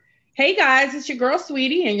Hey guys, it's your girl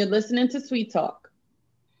Sweetie, and you're listening to Sweet Talk.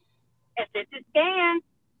 And this is Scan.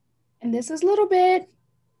 And this is Little Bit.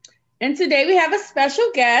 And today we have a special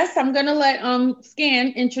guest. I'm gonna let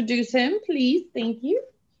Scan introduce him, please. Thank you.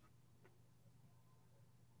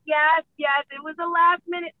 Yes, it was a last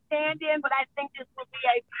minute stand-in, but I think this will be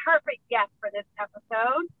a perfect guest for this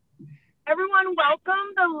episode. Everyone,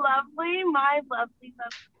 welcome the lovely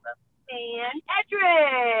Scan,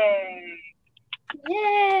 Edrick.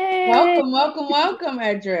 Yay! Welcome,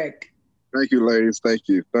 Edrick. Thank you, ladies. Thank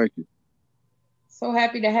you. So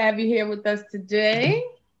happy to have you here with us today.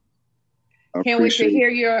 Can't wait to hear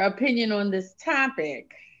your opinion on this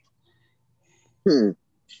topic. So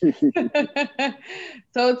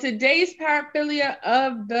today's paraphilia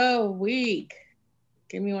of the week.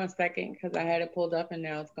 Give me 1 second because I had it pulled up and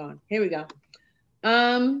now it's gone. Here we go.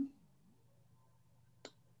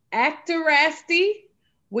 Actorasty,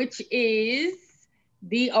 which is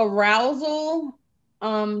the arousal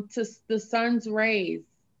to the sun's rays.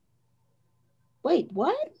 Wait,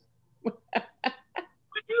 what? What'd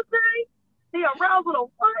you say? The arousal of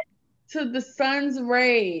what? To the sun's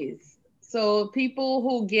rays. So people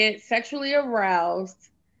who get sexually aroused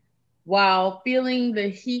while feeling the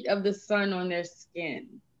heat of the sun on their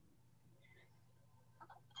skin.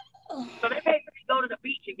 So they basically go to the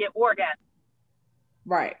beach and get orgasm.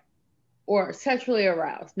 Right. Or sexually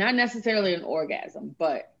aroused. Not necessarily an orgasm,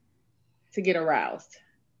 but to get aroused.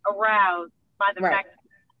 Aroused by the fact that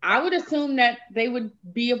I would assume that they would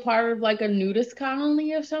be a part of like a nudist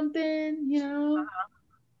colony or something, you know?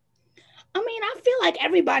 I mean, I feel like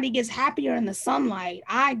everybody gets happier in the sunlight.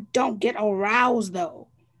 I don't get aroused though.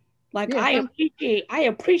 Like I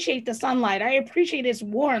appreciate the sunlight. I appreciate its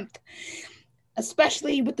warmth,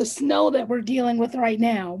 especially with the snow that we're dealing with right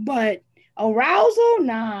now. But arousal,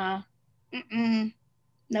 nah.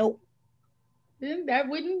 Nope. Then that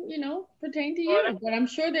wouldn't, pertain to you. But I'm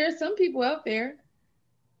sure there are some people out there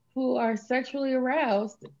who are sexually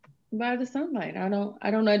aroused by the sunlight. I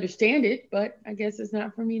don't understand it, but I guess it's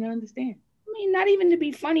not for me to understand. I mean, not even to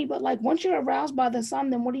be funny, but like once you're aroused by the sun,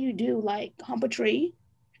 then what do? Like hump a tree?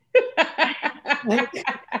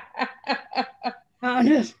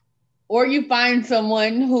 Or you find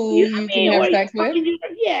someone who you can have sex with.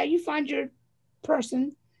 You find your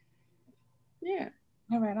person. Yeah.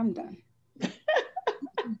 All right, I'm done.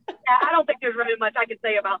 I don't think there's really much I can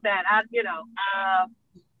say about that.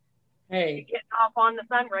 Hey, getting off on the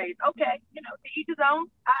sun rays. Okay, to each his own.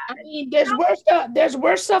 I mean, there's worse stuff. There's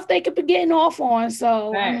worse stuff they could be getting off on.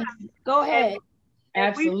 So go ahead.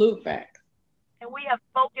 Absolute fact. And we have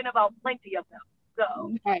spoken about plenty of them.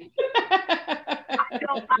 So right. I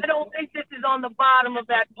don't think this is on the bottom of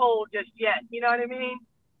that poll just yet. You know what I mean?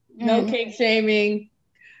 No kink shaming.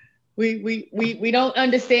 We don't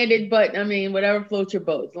understand it, but I mean, whatever floats your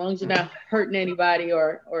boat. As long as you're not hurting anybody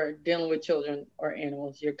or dealing with children or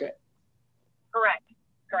animals, you're good. Correct.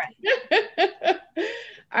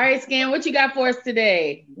 All right, Scan, what you got for us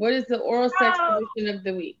today? What is the oral sex position of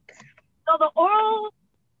the week? So the oral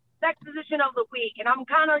sex position of the week, and I'm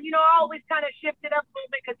kind of, I always kind of shift it up a little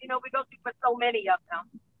bit because, we go through so many of them.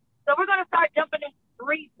 So we're going to start jumping into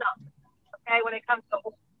threesomes, okay, when it comes to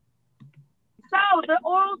oral. So the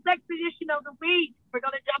oral sex position of the week, we're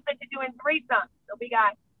going to jump into doing threesomes. So we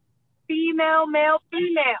got female, male,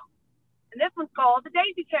 female. And this one's called the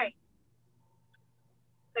daisy chain.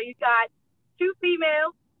 So you got two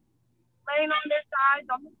females laying on their sides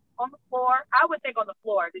on the floor. I would think on the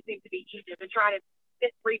floor. It seems to be easier than trying to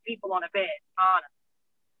fit three people on a bed, honestly.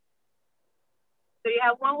 So you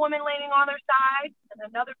have one woman laying on her side and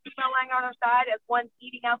another female laying on her side as one's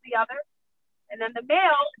eating out the other. And then the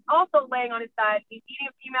male is also laying on his side. He's eating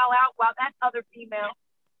a female out while that other female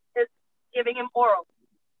is giving him oral.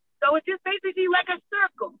 So it's just basically like a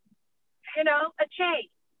circle, a chain.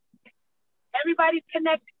 Everybody's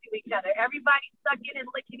connected to each other. Everybody's sucking and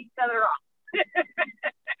licking each other off.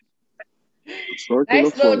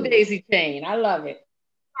 Nice little daisy chain. I love it.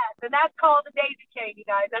 Yes, and that's called the daisy chain, you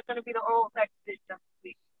guys. That's going to be the oral sex position of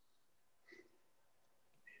the week.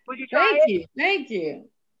 Would you try it? Thank you.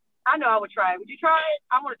 I know I would try it. Would you try it?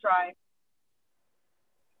 I want to try it.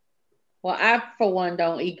 Well, I, for one,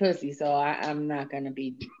 don't eat pussy, so I'm not going to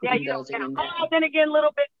be indulging in that. Then again, a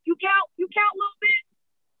little bit. You count a little bit?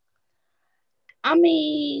 I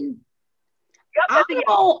mean,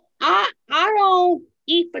 I don't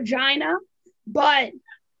eat vagina, but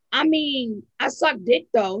I mean, I suck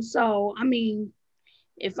dick though. So I mean,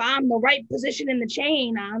 if I'm the right position in the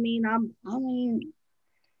chain,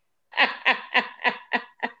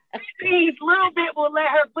 Means little bit will let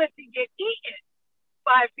her pussy get eaten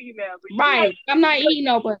by a female. Right. I'm not eating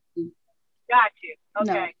no pussy. Got you.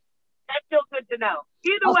 Okay. That's still good to know.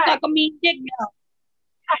 Either I'll way. suck a mean dick now.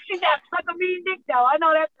 I think that suck a mean dick though. I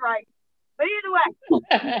know that's right. But either way.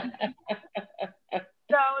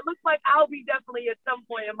 So it looks like I'll be definitely at some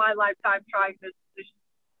point in my lifetime trying this position.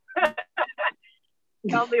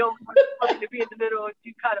 I'm the only one looking to be in the middle and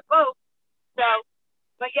you kind of both. So,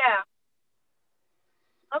 but yeah.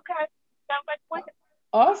 Okay. Sounds like one.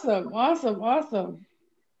 Awesome.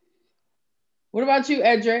 What about you,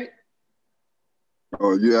 Edrick?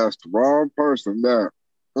 Oh, you asked the wrong person there.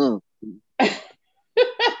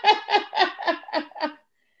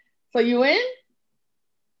 So you in?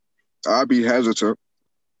 I'd be hesitant,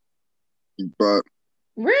 but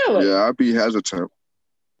Really? yeah, I'd be hesitant.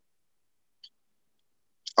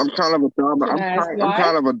 I'm kind of a dominant. I'm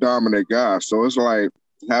kind of a dominant guy, so it's like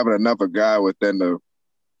having another guy within the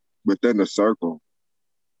circle.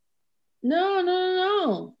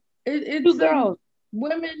 No. It's two girls,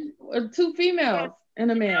 women, two females, and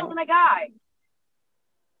a male. And a guy.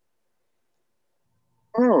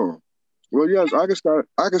 Oh, well, yes, I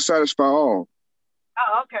can satisfy all.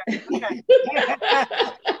 Oh, okay.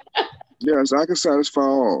 Yes, I can satisfy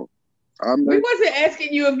all. We wasn't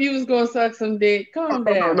asking you if you was gonna suck some dick. Calm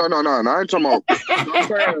down. No. I ain't talking about.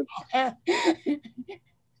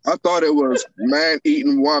 I thought it was man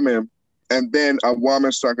eating woman, and then a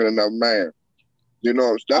woman sucking another man. You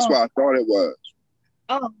know, that's what I thought it was.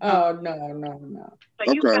 Oh no.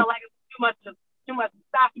 So you feel like it's too much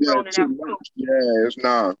testosterone in that food. Yeah, it's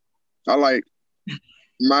not. I like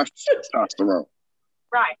my testosterone.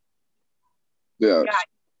 Right. Yeah.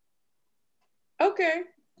 Okay.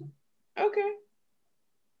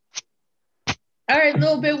 All right,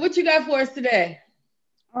 little bit. What you got for us today?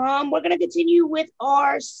 We're gonna continue with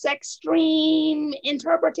our sex dream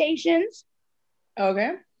interpretations.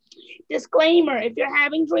 Okay. Disclaimer: if you're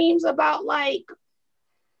having dreams about like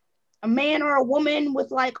a man or a woman with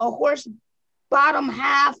like a horse bottom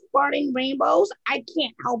half farting rainbows, I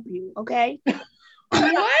can't help you. Okay. What?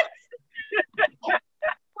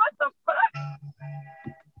 What the fuck?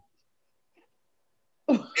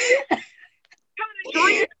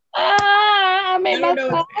 I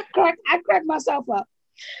cracked myself up.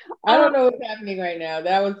 I don't know what's happening right now.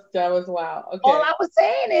 That was wild. Okay. All I was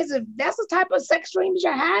saying is, if that's the type of sex dreams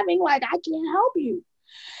you're having, like, I can't help you.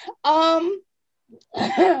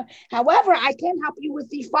 However, I can help you with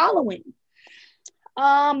the following.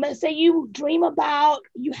 Say you dream about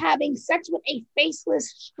you having sex with a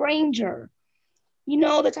faceless stranger. You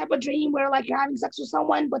know, the type of dream where like you're having sex with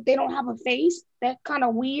someone, but they don't have a face. That kind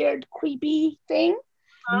of weird, creepy thing.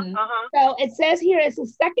 So it says here it's the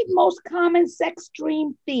second most common sex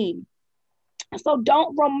dream theme. So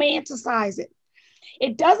don't romanticize it.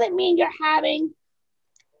 It doesn't mean you're having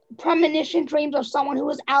premonition dreams of someone who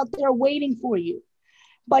is out there waiting for you,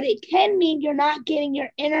 but it can mean you're not getting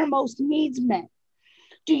your innermost needs met.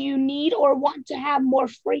 Do you need or want to have more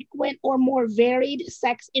frequent or more varied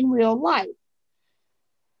sex in real life?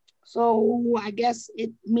 So I guess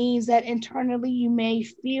it means that internally you may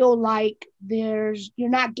feel like you're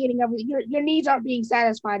not getting your needs aren't being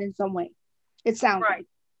satisfied in some way. It sounds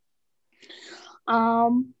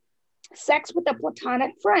right. Sex with a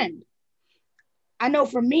platonic friend. I know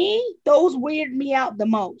for me, those weird me out the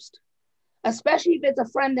most, especially if it's a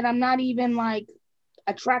friend that I'm not even like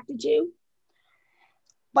attracted to.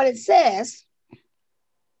 But it says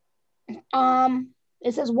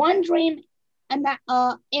one dream and that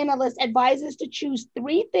analyst advises to choose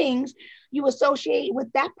 3 things you associate with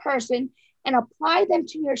that person and apply them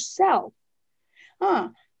to yourself.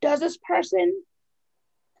 Does this person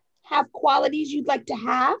have qualities you'd like to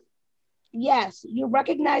have? Yes, you're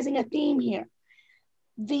recognizing a theme here.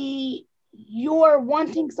 You're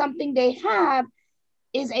wanting something they have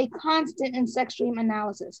is a constant in sex dream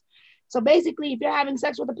analysis. So basically, if you're having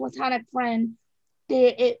sex with a platonic friend,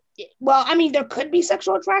 there could be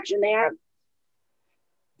sexual attraction there.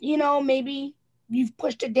 You know, maybe you've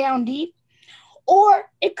pushed it down deep, or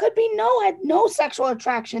it could be no sexual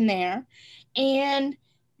attraction there, and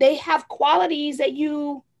they have qualities that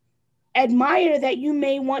you admire that you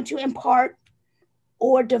may want to impart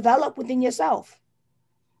or develop within yourself.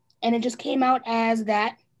 And it just came out as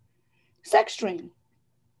that sex dream.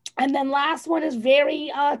 And then last one is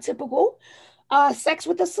very typical, sex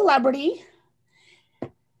with a celebrity.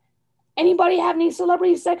 Anybody have any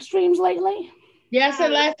celebrity sex dreams lately? Yeah, I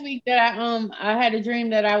said last week that I had a dream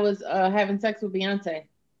that I was having sex with Beyonce.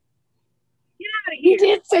 You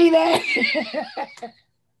did say that.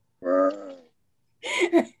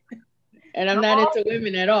 And I'm not into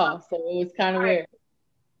women at all, so it was kind of weird.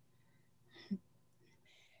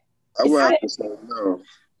 I would have to say no.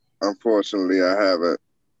 Unfortunately, I haven't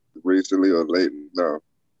recently or lately. No.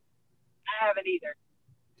 haven't either.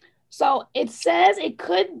 So it says it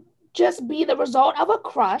could just be the result of a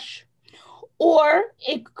crush, or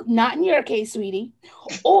it, not in your case, sweetie,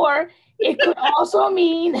 or it could also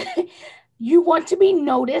mean you want to be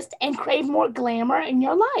noticed and crave more glamour in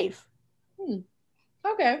your life.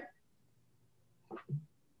 Okay.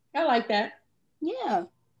 I like that. Yeah.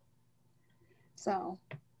 So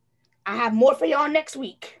I have more for y'all next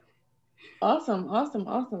week. Awesome.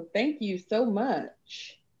 Thank you so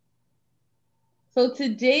much. So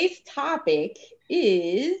today's topic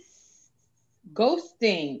is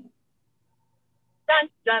ghosting. Dun,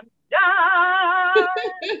 dun,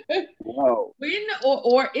 dun. Wow. When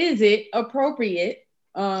or is it appropriate?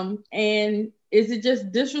 And is it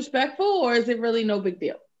just disrespectful, or is it really no big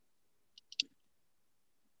deal?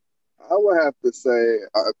 I would have to say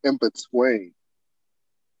in between.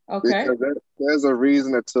 Okay. Because there's a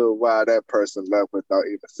reason or two why that person left without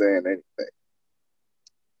even saying anything.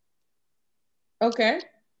 Okay.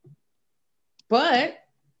 But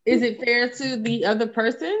is it fair to the other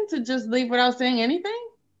person to just leave without saying anything?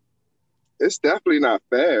 It's definitely not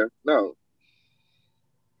fair, no.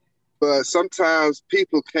 But sometimes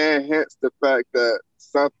people can hint the fact that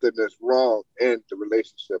something is wrong in the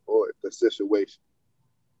relationship or the situation.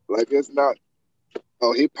 Like it's not,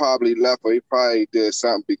 oh, he probably left or he probably did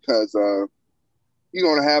something because you're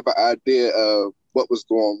gonna have an idea of what was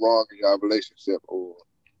going wrong in your relationship or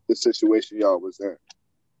the situation y'all was in.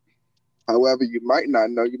 However, you might not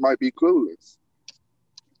know, you might be clueless.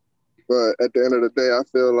 But at the end of the day, I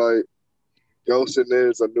feel like ghosting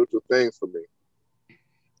is a neutral thing for me.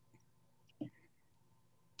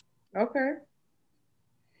 Okay.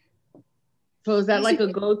 So is that like a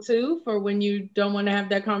go-to for when you don't want to have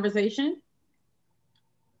that conversation?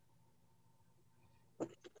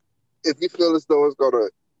 If you feel as though it's gonna,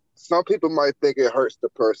 some people might think it hurts the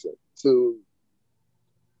person to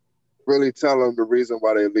really tell them the reason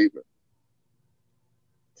why they're leaving.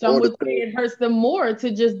 Some would say it hurts them more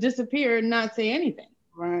to just disappear and not say anything.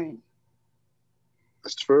 Right.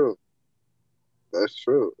 That's true. That's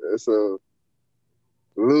true. It's a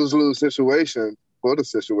lose-lose situation for the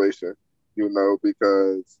situation,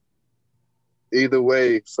 because either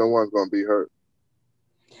way, someone's gonna be hurt.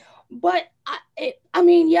 But I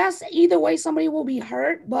mean, yes, either way, somebody will be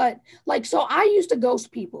hurt. But like, so I used to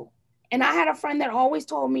ghost people, and I had a friend that always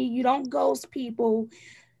told me, you don't ghost people.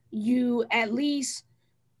 You at least,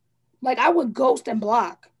 like, I would ghost and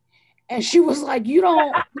block. And she was like, you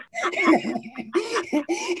don't.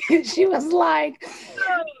 she was like,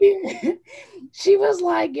 she was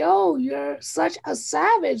like, yo, you're such a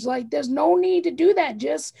savage. Like, there's no need to do that.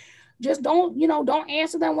 Just don't, don't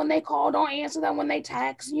answer them when they call. Don't answer them when they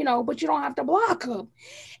text, but you don't have to block them.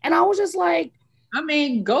 And I was just like, I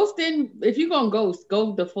mean, ghosting, if you're going to ghost,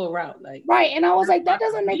 go the full route. Like, right. And I was like, that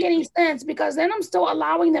doesn't make any sense, because then I'm still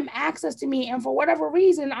allowing them access to me. And for whatever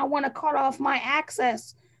reason, I want to cut off my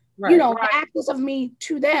access, the access of me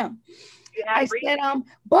to them. Yeah, I said,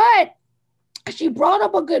 but she brought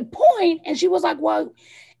up a good point, and she was like, well,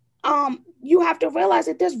 you have to realize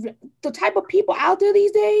that there's the type of people out there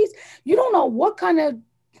these days, you don't know what kind of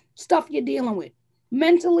stuff you're dealing with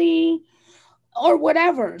mentally or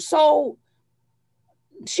whatever. So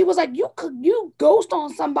she was like, you ghost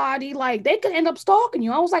on somebody, like they could end up stalking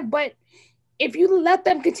you. I was like, but if you let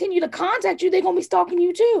them continue to contact you, they're gonna be stalking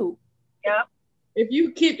you too. Yeah. If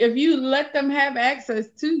you let them have access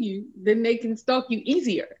to you, then they can stalk you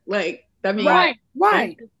easier. Like, I mean,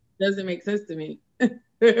 right. Doesn't make sense to me. I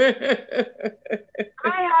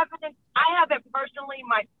haven't personally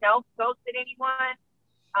myself ghosted anyone.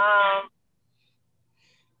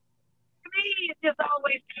 To me, it's just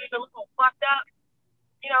always a little fucked up.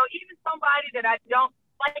 Even somebody that I don't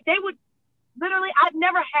like, they would literally, I've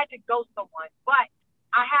never had to ghost someone, but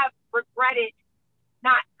I have regretted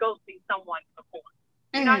not ghosting someone before.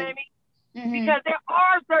 You know what I mean? Mm-hmm. Because there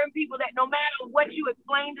are certain people that no matter what you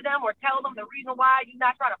explain to them or tell them the reason why you're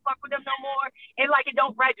not trying to fuck with them no more, and like it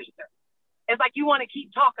don't register. It's like you want to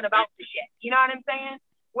keep talking about the shit. You know what I'm saying?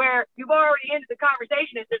 Where you've already ended the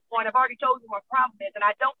conversation at this point. I've already told you what my problem is, and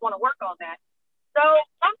I don't want to work on that. So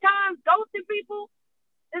sometimes ghosting people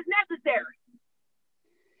is necessary.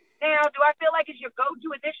 Now, do I feel like it's your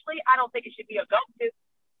go-to initially? I don't think it should be a go-to.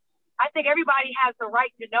 I think everybody has the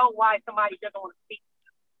right to know why somebody doesn't want to speak.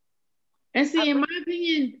 And see, in my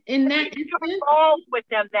opinion, in that instance, you're involved with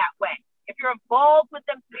them that way. If you're involved with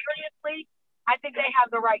them seriously, I think they have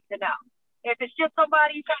the right to know. If it's just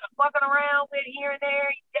somebody you kind of fucking around with here and there,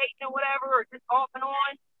 dating or whatever, or just off and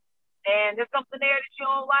on, and there's something there that you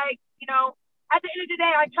don't like, at the end of the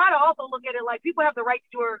day, I try to also look at it like people have the right to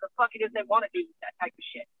do whatever the fuck it is they want to do with that type of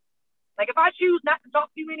shit. Like, if I choose not to talk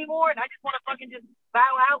to you anymore and I just want to can just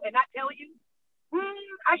bow out and not tell you,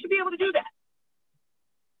 I should be able to do that.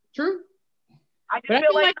 True. I just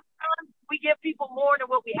feel like sometimes we give people more than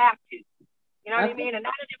what we have to. You know what I mean? And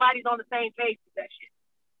not everybody's on the same page with that shit.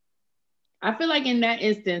 I feel like in that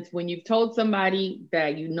instance, when you've told somebody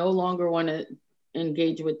that you no longer want to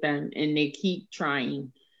engage with them and they keep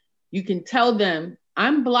trying, you can tell them,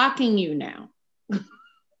 I'm blocking you now.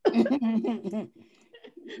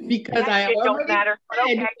 Because I already said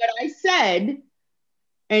what I said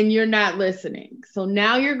and you're not listening. So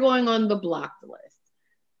now you're going on the blocked list.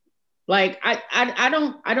 Like I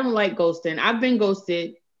don't like ghosting. I've been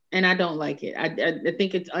ghosted and I don't like it. I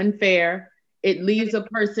think it's unfair. It leaves a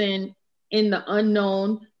person in the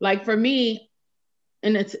unknown. Like for me,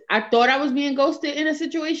 and I thought I was being ghosted in a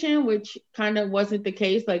situation, which kind of wasn't the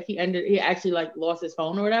case. Like he actually like lost his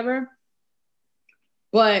phone or whatever.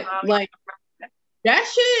 But like that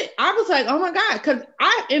shit, I was like, oh my God, because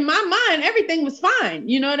in my mind, everything was fine.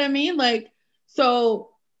 You know what I mean? Like, so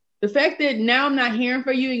the fact that now I'm not hearing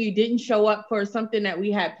from you and you didn't show up for something that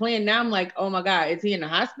we had planned, now I'm like, oh my God, is he in the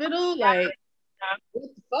hospital? Like, what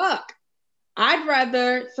the fuck? I'd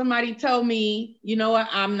rather somebody tell me, you know what,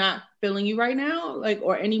 I'm not feeling you right now, like,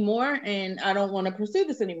 or anymore, and I don't want to pursue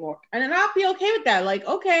this anymore. And then I'll be okay with that. Like,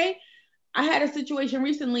 okay, I had a situation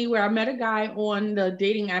recently where I met a guy on the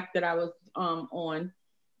dating app that I was on,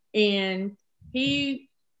 and he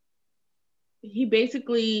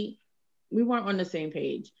basically, we weren't on the same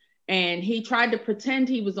page, and he tried to pretend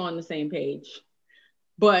he was on the same page,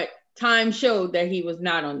 but time showed that he was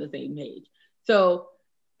not on the same page. So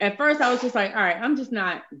at first I was just like, all right, I'm just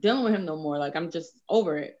not dealing with him no more. Like, I'm just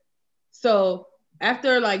over it. So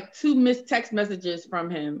after like 2 missed text messages from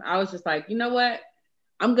him, I was just like, you know what?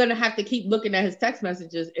 I'm going to have to keep looking at his text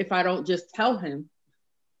messages if I don't just tell him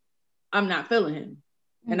I'm not feeling him.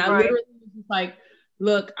 And I literally was just like,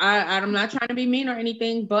 look, I'm not trying to be mean or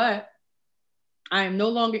anything, but I am no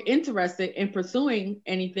longer interested in pursuing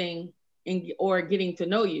anything or getting to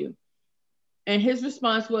know you. And his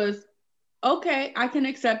response was, okay, I can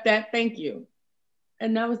accept that. Thank you.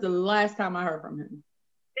 And that was the last time I heard from him.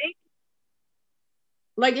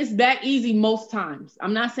 Like, it's that easy most times.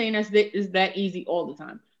 I'm not saying it's that easy all the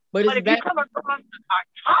time. But if you come across a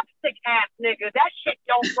toxic ass nigga, that shit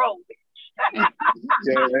don't roll. Yeah,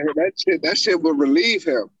 that shit will relieve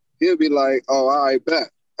him. He'll be like, oh, all right,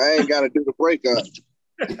 bet. I ain't got to do the breakup.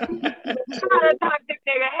 Not a toxic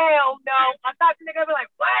nigga. Hell no. A toxic nigga be like,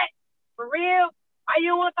 what? For real? Why you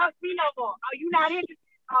don't want to talk to me no more? Oh, you not interested?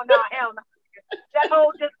 Oh, no, hell no. That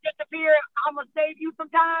whole just disappear, I'm going to save you some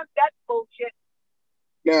time, that's bullshit.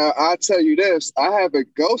 Now, I'll tell you this. I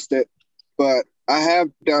haven't ghosted, but I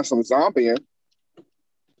have done some zombieing.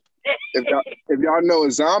 If y'all know what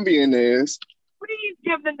zombieing is. Please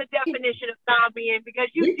give them the definition of zombieing, because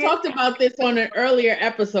we talked about this on an earlier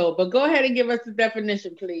episode, but go ahead and give us the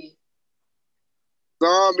definition, please.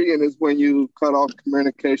 Zombieing is when you cut off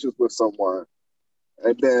communications with someone,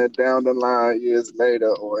 and then down the line, years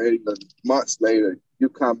later or even months later, you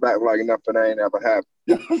come back like nothing ain't ever happened.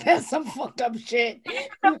 That's some fucked up shit.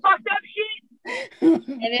 Some fucked up shit.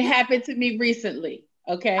 And it happened to me recently.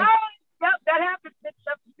 Okay. Oh, yep, that happens. That's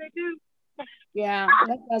something they do. Yeah,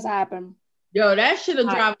 that does happen. Yo, that shit will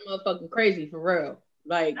drive a motherfucking crazy for real.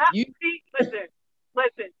 Like, listen.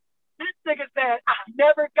 This nigga said, I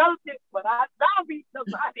never ghosted, but I zombie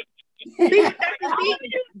somebody.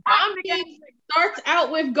 Zombie starts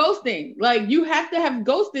out with ghosting. Like, you have to have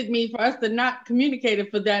ghosted me for us to not communicate it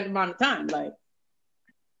for that amount of time. Like,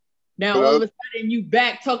 now all of a sudden you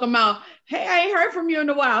back talking about, hey, I ain't heard from you in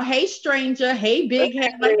a while. Hey, stranger. Hey, big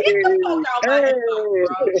head. Like, get the fuck out my head,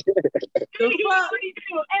 bro.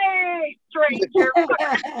 Hey, stranger.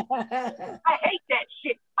 I hate that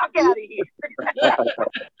shit. Fuck out of here.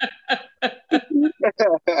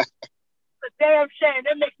 It's a damn shame.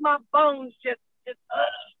 That makes my bones just to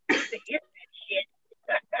hear that shit.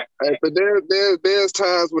 Hey, but there's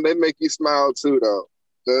times when they make you smile too, though.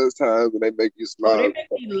 There's times when they make you smile. Oh, they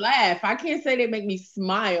make me laugh. I can't say they make me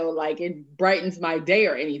smile like it brightens my day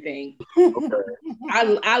or anything. Okay.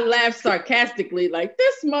 I laugh sarcastically like,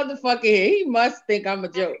 this motherfucker here, he must think I'm a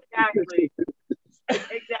joke. Exactly. Because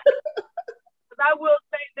I will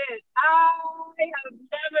say this, I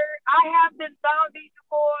have been zombie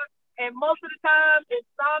before, and most of the time it's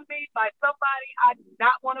zombie by somebody I do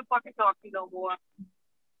not want to fucking talk to no more.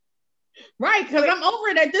 Right, because I'm over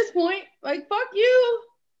it at this point. Like, fuck you.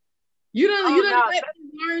 You don't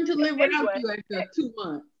learn to live without you after 2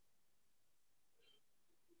 months.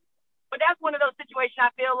 But that's one of those situations I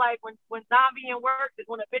feel like when zombieing works is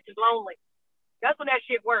when a bitch is lonely. That's when that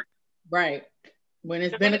shit works. Right. When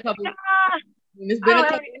it's been a couple. It's been a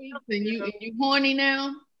couple weeks and you horny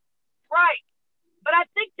now? Right. But I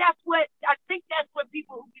think that's what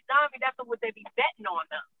people who be zombie, that's what they be betting on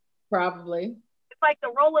them. Probably. It's like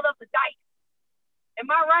the rolling of the dice. Am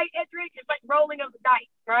I right, Edrick? It's like rolling of the dice,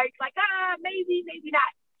 right? It's like, maybe not.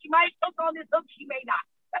 She might hook on this hook, she may not.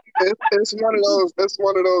 It's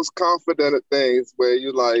one of those confident things where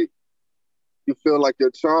you feel like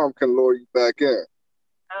your charm can lure you back in.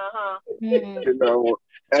 You know,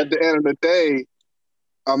 at the end of the day,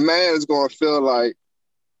 a man is going to feel like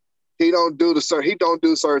he don't do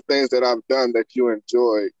certain things that I've done that you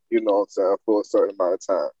enjoy, you know what I'm saying, for a certain amount of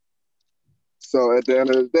time. So at the end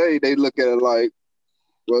of the day, they look at it like,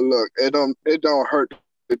 well, look, it don't hurt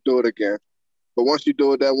to do it again. But once you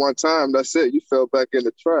do it that one time, that's it. You fell back in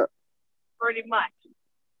the trap. Pretty much.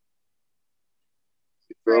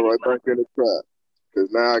 You fell right back in the trap. Because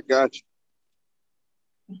now I got you.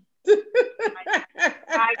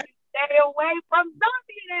 I stay away from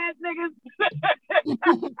zombie ass niggas.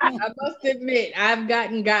 I must admit, I've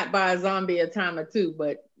gotten got by a zombie a time or two,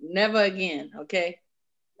 but never again, okay?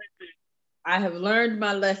 I have learned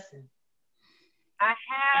my lesson. I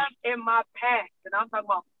have in my past, and I'm talking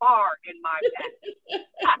about far in my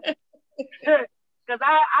past. Because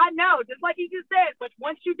I know, just like you just said, but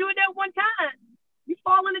once you do it that one time, you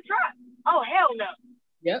fall in the trap. Oh, hell no.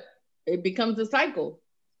 Yep. It becomes a cycle.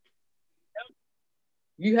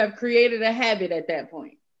 Yep. You have created a habit at that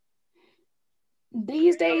point.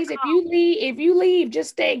 These days, if you leave,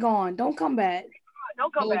 just stay gone. Don't come back.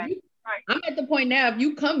 Don't come back. Right. I'm at the point now, if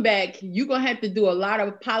you come back, you're going to have to do a lot of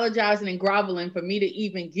apologizing and groveling for me to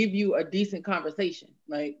even give you a decent conversation.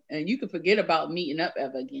 And you can forget about meeting up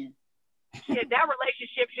ever again. Yeah, that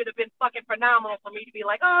relationship should have been fucking phenomenal for me to be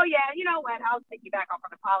like, oh yeah, you know what? I'll take you back off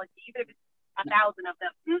an apology, even if it's 1,000 of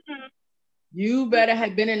them. You better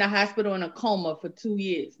have been in the hospital in a coma for 2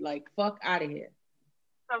 years. Fuck out of here.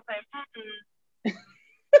 So I'm saying,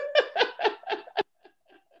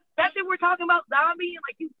 especially we're talking about zombie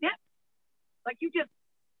and you dipped. You just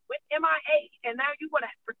went MIA and now you want to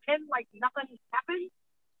pretend like nothing happened?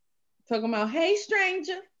 Talking about, hey,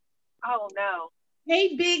 stranger. Oh, no.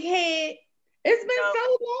 Hey, big head. It's been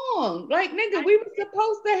so long. Nigga, we were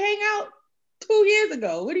supposed to hang out 2 years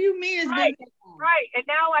ago. What do you mean it's been so long? Right. And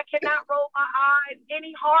now I cannot roll my eyes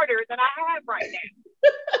any harder than I have right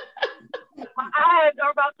now. My eyes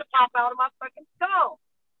are about to pop out of my fucking skull.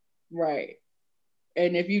 Right.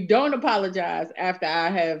 And if you don't apologize after I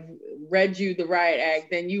have read you the riot act,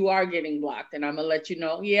 then you are getting blocked. And I'm going to let you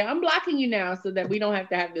know, yeah, I'm blocking you now so that we don't have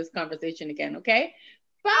to have this conversation again, okay?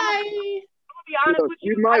 Bye. I'm going to be honest with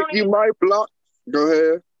you. You might block. Go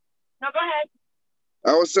ahead. No, go ahead.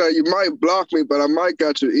 I would say you might block me, but I might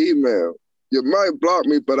got your email. You might block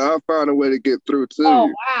me, but I'll find a way to get through to you.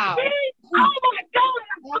 Wow. Oh, my God.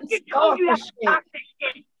 I fucking told you that's toxic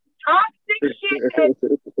shit. Toxic shit.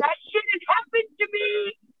 That shit has happened to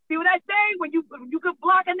me. See what I say? When you could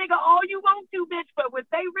block a nigga all you want to, bitch, but when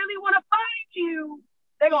they really want to find you,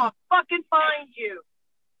 they're gonna fucking find you.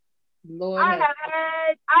 Lord, I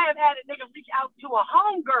have had a nigga reach out to a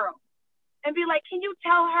homegirl and be like, "Can you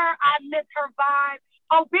tell her I miss her vibe?"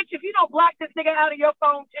 Oh, bitch, if you don't block this nigga out of your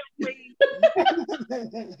phone too, please.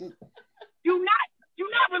 Do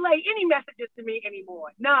not relay any messages to me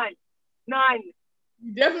anymore. None.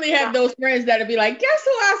 You definitely have those friends that'll be like, guess who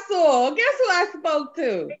I saw? Guess who I spoke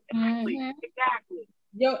to? Exactly.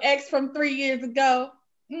 Your ex from 3 years ago.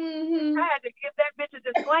 Mm-hmm. I had to give that bitch a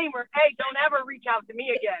disclaimer. Hey, don't ever reach out to me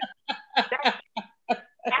again.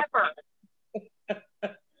 Ever.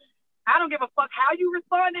 I don't give a fuck how you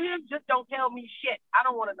respond to him. Just don't tell me shit. I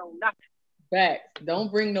don't want to know nothing. Facts. Don't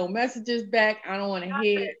bring no messages back. I don't want to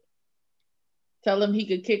hear it. Tell him he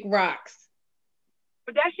could kick rocks.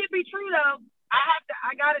 But that should be true though.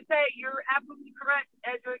 I gotta say, you're absolutely correct,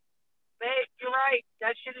 Edrick. Babe, you're right.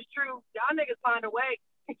 That shit is true. Y'all niggas find a way.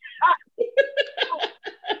 It's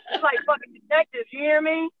like fucking detectives, you hear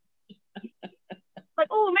me? Like,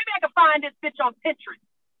 oh, maybe I can find this bitch on Pinterest.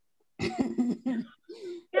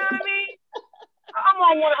 You know what I mean? I'm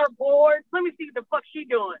on one of her boards. Let me see what the fuck she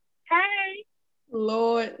doing. Hey.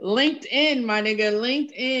 Lord, LinkedIn, my nigga,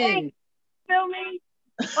 LinkedIn. Hey, feel me?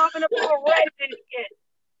 Popping up all red and shit.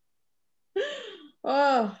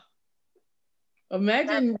 Oh,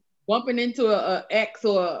 imagine bumping into a ex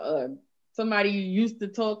or somebody you used to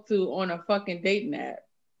talk to on a fucking dating app.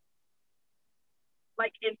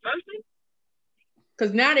 Like in person?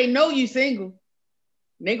 Because now they know you single.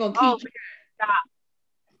 They gonna keep you. Stop.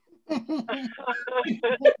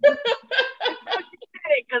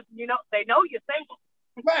 Because they know you're single.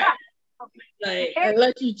 Right. And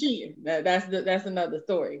let you cheat. That's another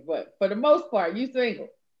story. But for the most part, you single.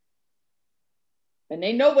 And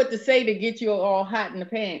they know what to say to get you all hot in the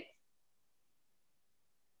pants.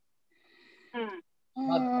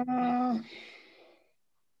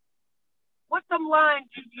 What's some lines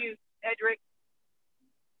you use, Edrick?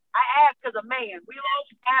 I ask as a man. We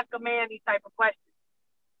always ask a man these type of questions.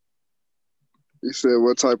 You said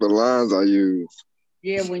what type of lines I use?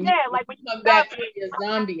 Yeah, when you come back from your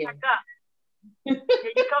zombie. You come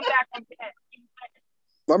back from that.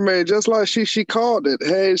 I mean, just like she called it.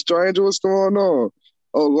 Hey, stranger, what's going on?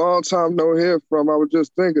 Oh, long time no hear from. I was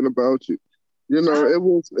just thinking about you. You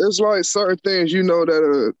know, it's like certain things, you know,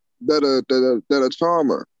 that a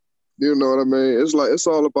charmer. You know what I mean? It's like it's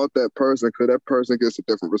all about that person, because that person gets a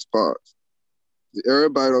different response.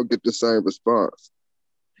 Everybody don't get the same response.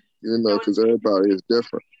 You know, because everybody is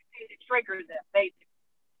different. It triggers them, basically.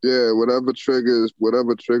 Yeah, whatever triggers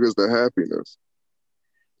the happiness.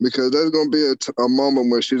 Because there's gonna be a moment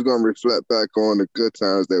where she's gonna reflect back on the good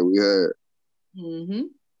times that we had. Mm-hmm.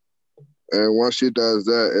 And once she does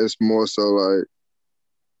that, it's more so like,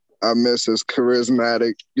 I miss his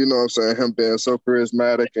charismatic, you know what I'm saying, him being so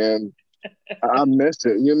charismatic, and I miss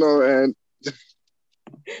it, you know, and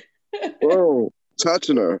oh,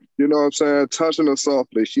 touching her, you know what I'm saying, touching her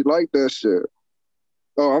softly. She liked that shit.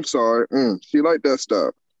 Oh, I'm sorry. She liked that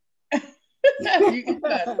stuff. You can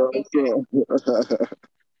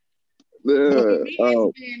yeah.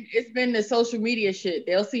 It's been the social media shit.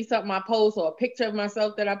 They'll see something I post or a picture of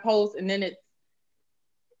myself that I post, and then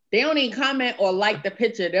they don't even comment or like the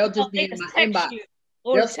picture. They'll just be in my inbox.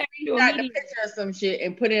 They'll screenshot the picture of some shit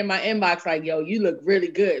and put it in my inbox like, yo, you look really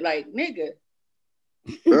good. Like, nigga.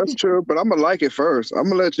 That's true, but I'm going to like it first. I'm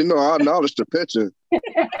going to let you know I acknowledge the picture.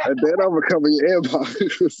 And then I'm going to come in your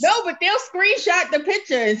inbox. No, but they'll screenshot the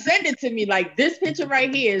picture and send it to me. Like, this picture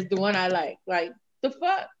right here is the one I like. Like, the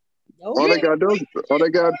fuck? All they got to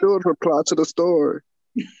do is reply to the story.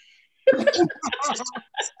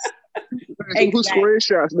 Exactly. Who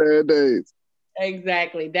screenshots nowadays?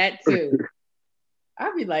 Exactly, that too.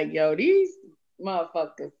 I'd be like, yo, these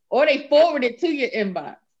motherfuckers. Or they forward it to your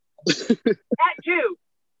inbox. That too.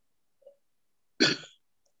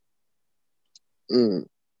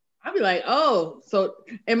 I'd be like, oh, so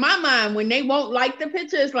in my mind, when they won't like the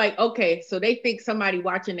picture, it's like, okay, so they think somebody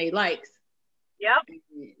watching they likes. Yep.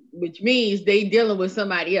 Which means they dealing with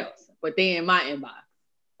somebody else, but they in my inbox.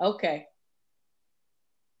 Okay.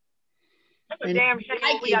 That's a damn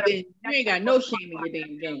shame. You ain't got no shame in your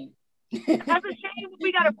damn game. That's a shame.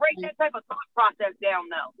 We got to break that type of thought process down,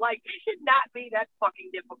 though. Like, it should not be that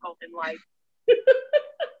fucking difficult in life. It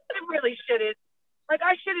really shouldn't. Like,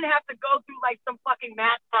 I shouldn't have to go through, like, some fucking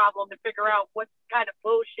math problem to figure out what kind of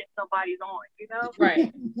bullshit somebody's on, you know?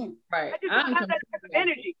 Right. Right. I just don't have that type of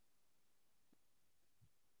energy.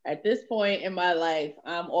 At this point in my life,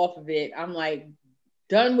 I'm off of it. I'm like,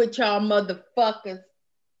 done with y'all motherfuckers.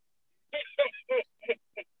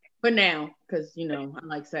 For now, because you know I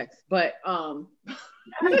like sex, but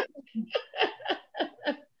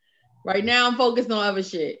right now I'm focused on other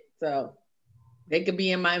shit. So they could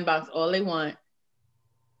be in my inbox all they want.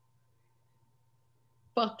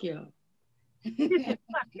 Fuck you. Fuck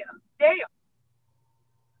you. Damn.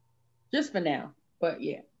 Just for now, but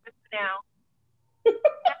yeah. Just for now.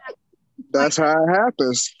 That's how it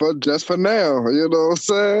happens. But just for now, you know what I'm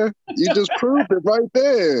saying? You just proved it right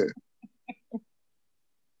there.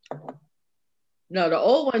 No, the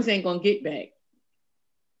old ones ain't gonna get back.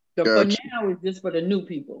 The for now is just for the new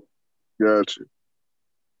people. Gotcha.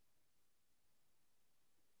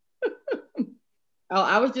 Oh,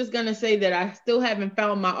 I was just gonna say that I still haven't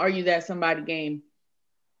found my Are You That Somebody game.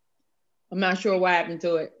 I'm not sure what happened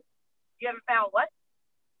to it. You haven't found what?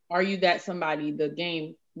 Are You That Somebody? The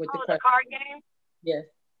game with the card game? Yes.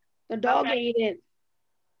 The dog ate it.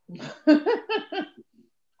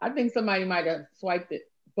 I think somebody might have swiped it,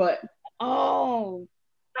 but I hope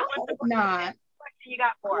not. What question you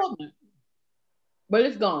got for it? But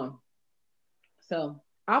it's gone. So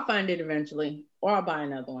I'll find it eventually, or I'll buy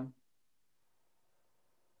another one.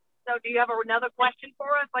 So do you have another question for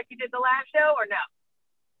us like you did the last show or no?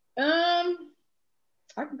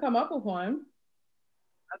 I can come up with one.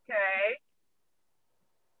 Okay.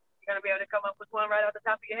 You're gonna be able to come up with one right off the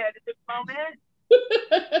top of your head at this moment?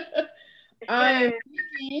 I'm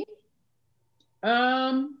thinking,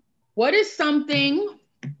 what is something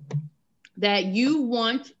that you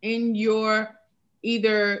want in your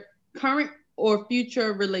either current or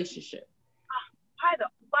future relationship? Why the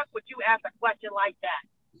fuck would you ask a question like that?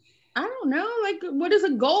 I don't know. Like, what is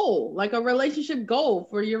a goal? Like a relationship goal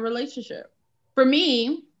for your relationship? For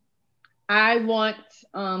me, I want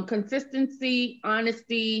consistency,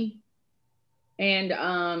 honesty,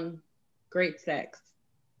 and great sex.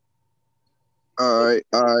 All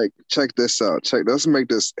right. Check this out. Let's make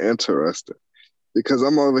this interesting because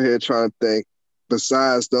I'm over here trying to think.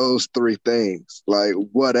 Besides those three things, like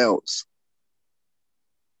what else?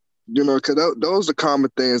 You know, because those are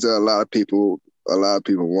common things that a lot of people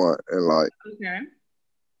want, and like. Okay.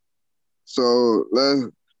 So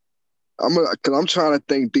cause I'm trying to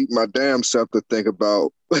think deep my damn self to think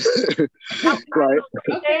about. Right.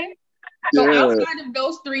 Okay. So outside of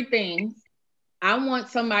those three things, I want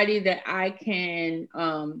somebody that I can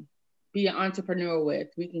be an entrepreneur with.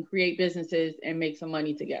 We can create businesses and make some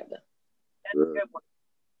money together. That's a good one.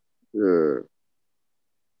 Yeah.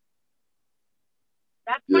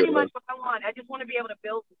 That's pretty much what I want. I just want to be able to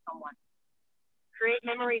build with someone, create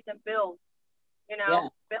memories and build. You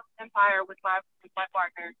know, build an empire with my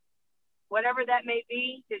partner. Whatever that may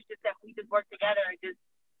be, it's just that we just work together and just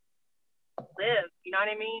live. You know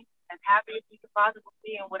what I mean? As happy as we can possibly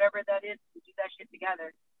be, and whatever that is, we do that shit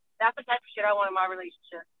together. That's the type of shit I want in my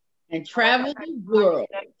relationship. And travel the world.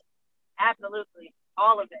 Absolutely,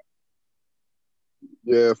 all of it.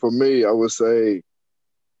 Yeah, for me, I would say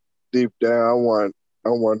deep down, I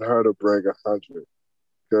want her to bring 100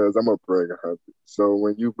 because I'm gonna bring 100. So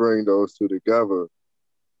when you bring those two together,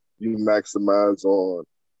 you maximize on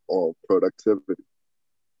productivity.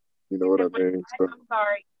 You know what I mean? So, I'm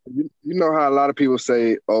sorry. You know how a lot of people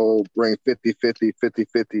say, oh, bring 50-50,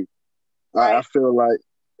 50-50. Right. I feel like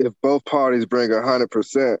if both parties bring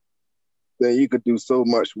 100%, then you could do so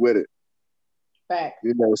much with it. Fact.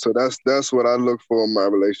 You know, so that's what I look for in my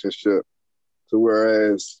relationship. So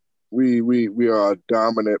whereas we are a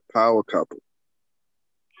dominant power couple.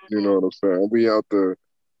 You know what I'm saying? We out to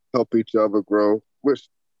help each other grow, which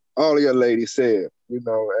all of your ladies said, you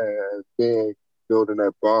know, and building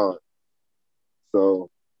that bond. So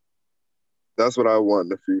that's what I want in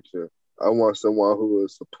the future. I want someone who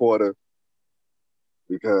is supportive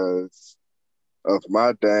because of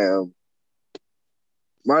my damn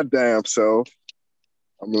self.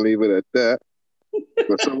 I'm gonna leave it at that.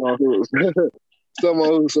 But someone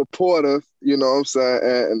who's supportive, you know what I'm saying,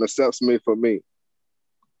 and accepts me for me.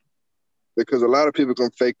 Because a lot of people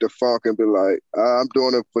can fake the funk and be like, I'm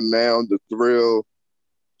doing it for now, the thrill,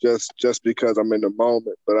 just because I'm in the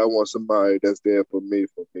moment. But I want somebody that's there for me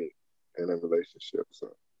in a relationship.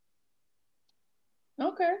 So.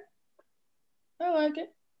 Okay. I like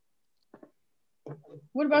it.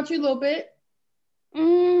 What about you, little bit?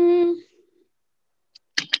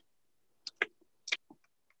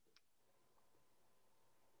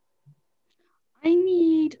 I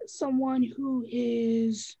need someone who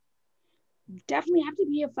is definitely have to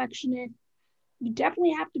be affectionate. You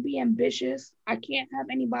definitely have to be ambitious. I can't have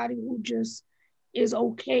anybody who just is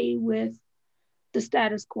okay with the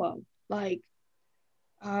status quo. Like,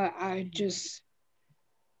 I just,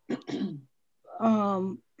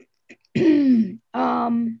 I need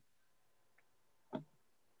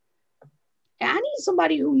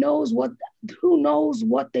somebody who knows what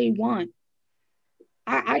they want.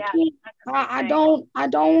 I don't.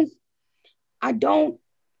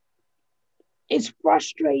 It's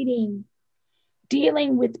frustrating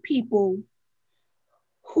dealing with people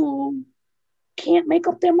who can't make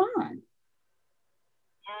up their mind.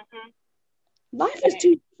 Life is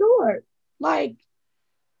too short. Like,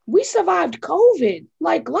 we survived COVID.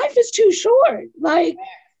 Like, life is too short. Like,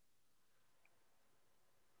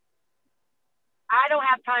 I don't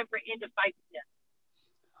have time for indecisiveness.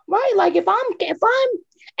 Right? Like,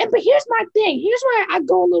 but here's my thing. Here's where I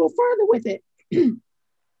go a little further with it.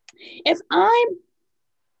 If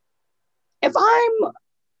I'm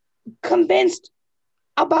convinced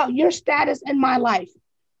about your status in my life,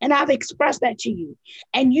 and I've expressed that to you,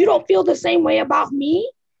 and you don't feel the same way about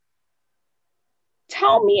me,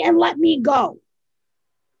 tell me and let me go.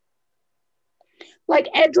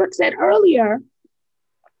 Like Edrick said earlier,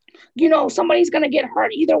 you know, somebody's going to get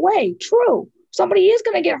hurt either way. True. Somebody is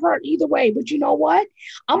going to get hurt either way. But you know what?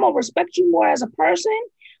 I'm going to respect you more as a person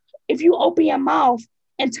if you open your mouth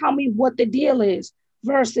and tell me what the deal is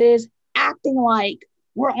versus acting like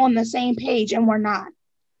we're on the same page and we're not.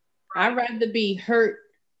 I'd rather be hurt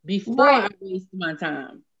before I waste my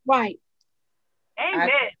time. Right. Amen.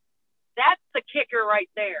 That's the kicker right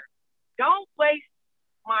there. Don't waste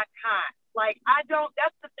my time. Like,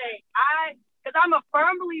 that's the thing. Because I'm a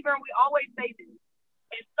firm believer, and we always say this.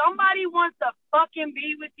 If somebody wants to fucking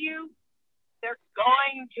be with you, they're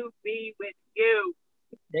going to be with you.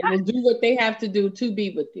 They will do what they have to do to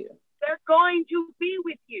be with you. They're going to be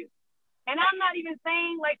with you. And I'm not even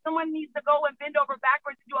saying like someone needs to go and bend over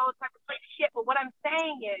backwards and do all this type of crazy shit. But what I'm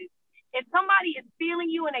saying is, if somebody is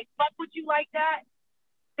feeling you and they fuck with you like that,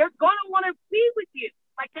 they're going to want to be with you.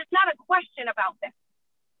 Like, there's not a question about that.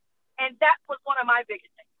 And that was one of my biggest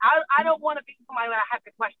things. I don't want to be somebody where I have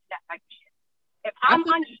to question that type of shit. If I'm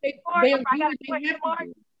unsure, if I got a question mark,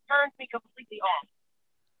 it turns me completely off.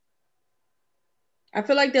 I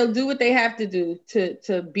feel like they'll do what they have to do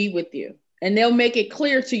to be with you. And they'll make it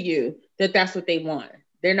clear to you that that's what they want.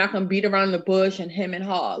 They're not going to beat around the bush and hem and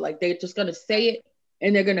haw. Like, they're just going to say it,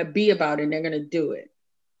 and they're going to be about it, and they're going to do it.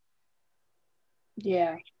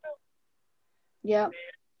 Yeah. Yeah.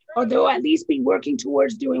 Or they'll at least be working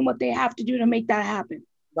towards doing what they have to do to make that happen.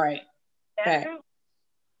 Right. That's true.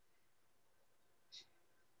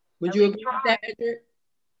 Would you agree with that, Edrick?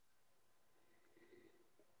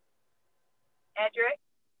 Edrick?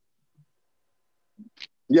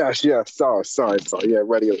 Yes. Sorry. Yeah,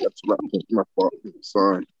 radio. That's my fault.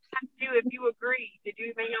 Sorry. If you agree, did you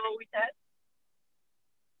even know what we said?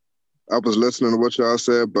 I was listening to what y'all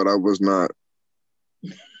said, but I was not.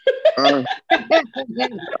 But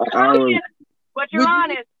you're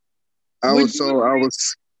honest.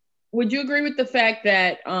 Would you agree with the fact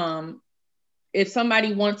that if a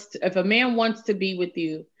man wants to be with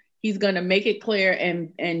you, he's gonna make it clear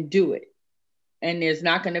and do it, and there's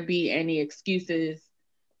not gonna be any excuses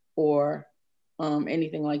or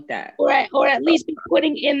anything like that, or at least be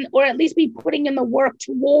putting in the work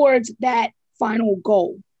towards that final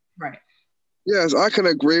goal. Right. Yes, I can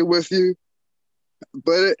agree with you,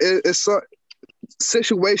 but it's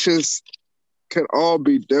situations can all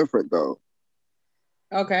be different though.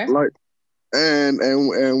 Okay. Like, and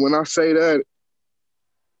when I say that,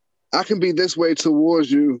 I can be this way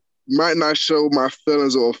towards you, might not show my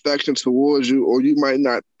feelings or affection towards you, or you might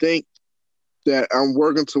not think that I'm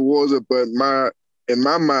working towards it, but in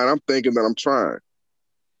my mind, I'm thinking that I'm trying.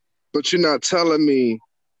 But you're not telling me,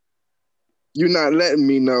 you're not letting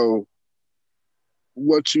me know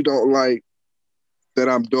what you don't like that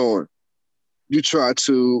I'm doing. You try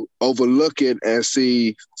to overlook it and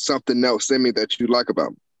see something else in me that you like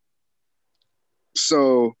about me.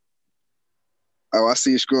 So, I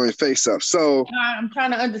see you screwing your face up. So I'm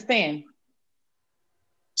trying to understand.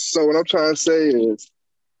 So what I'm trying to say is,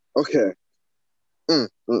 okay. See,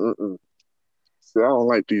 I don't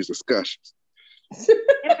like these discussions.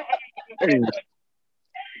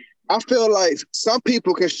 I feel like some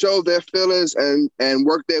people can show their feelings and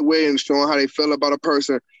work their way in showing how they feel about a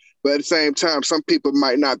person, but at the same time, some people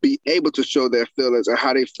might not be able to show their feelings and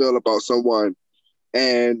how they feel about someone.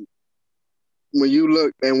 And when you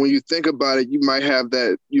look and when you think about it, you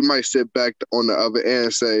might sit back on the other end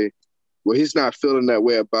and say, well, he's not feeling that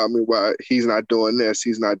way about me. Why he's not doing this?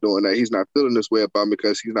 He's not doing that. He's not feeling this way about me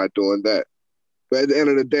because he's not doing that. But at the end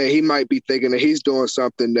of the day, he might be thinking that he's doing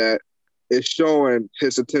something that is showing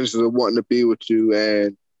his intentions of wanting to be with you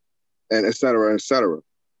and et cetera, et cetera.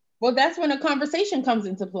 Well, that's when a conversation comes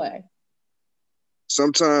into play.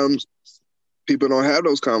 Sometimes people don't have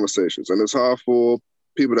those conversations, and it's hard for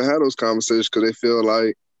people to have those conversations because they feel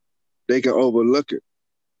like they can overlook it.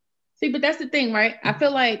 See, but that's the thing, right? I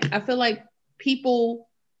feel like people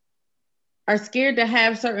are scared to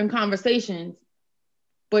have certain conversations,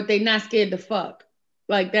 but they're not scared to fuck.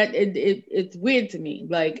 Like that, it's weird to me.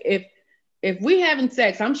 Like if we having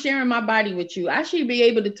sex, I'm sharing my body with you, I should be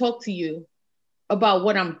able to talk to you about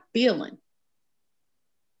what I'm feeling.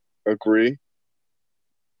 Agree.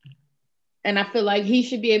 And I feel like he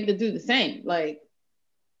should be able to do the same. Like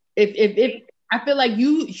if I feel like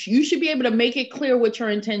you should be able to make it clear what your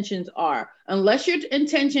intentions are, unless your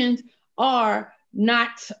intentions are not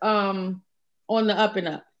on the up and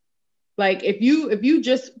up. Like if you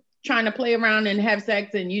just trying to play around and have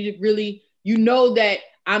sex and you really, that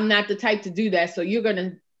I'm not the type to do that. So you're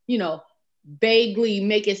going to, vaguely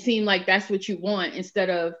make it seem like that's what you want instead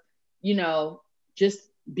of, just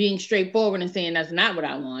being straightforward and saying that's not what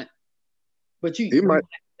I want. But you might.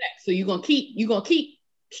 So you're going to keep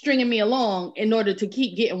stringing me along in order to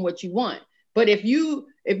keep getting what you want. But if you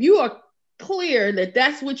are clear that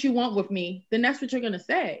that's what you want with me, then that's what you're going to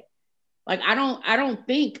say. Like, I don't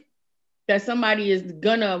think that somebody is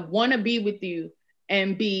gonna want to be with you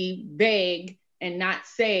and be vague and not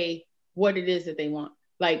say what it is that they want.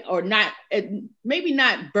 Like, or not, maybe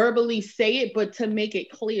not verbally say it, but to make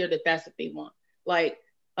it clear that that's what they want. Like,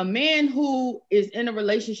 a man who is in a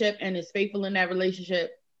relationship and is faithful in that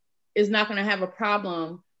relationship is not going to have a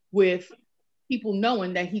problem with people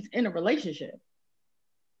knowing that he's in a relationship.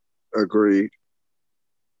 Agreed.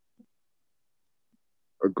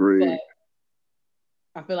 But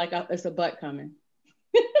I feel like it's a butt coming.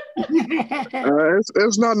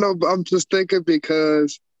 It's not no. I'm just thinking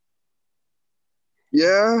because,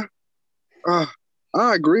 yeah, I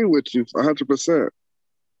agree with you 100%.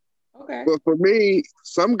 Okay. But for me,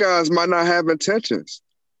 some guys might not have intentions.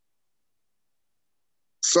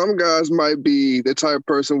 some guys might be the type of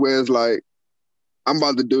person where it's like, I'm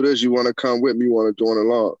about to do this. You want to come with me? You want to join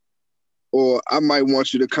along? Or I might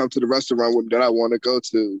want you to come to the restaurant with me that I want to go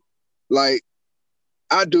to. Like,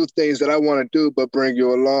 I do things that I want to do, but bring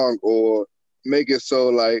you along, or make it so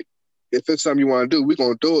like, if it's something you want to do, we're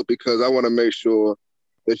going to do it because I want to make sure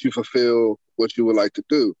that you fulfill what you would like to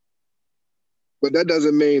do. But that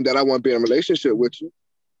doesn't mean that I want to be in a relationship with you.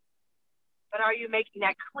 But are you making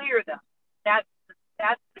that clear, though? That's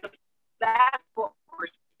what we're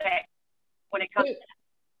saying when it comes to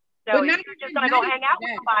that. So if you're just going to go hang out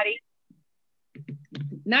with somebody.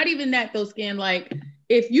 Not even that, though, Scan. Like,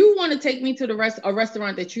 if you want to take me to a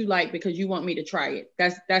restaurant that you like because you want me to try it,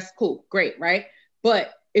 that's cool, great, right?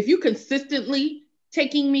 But if you consistently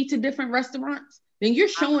taking me to different restaurants, then you're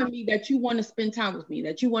showing me that you want to spend time with me,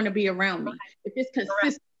 that you want to be around me. If it's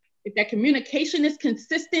consistent, if that communication is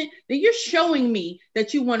consistent, then you're showing me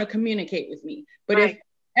that you want to communicate with me. But if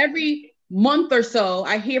every month or so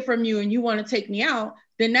I hear from you and you want to take me out,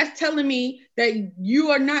 then that's telling me that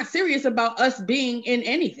you are not serious about us being in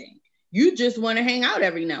anything. You just want to hang out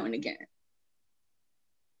every now and again.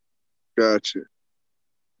 Gotcha.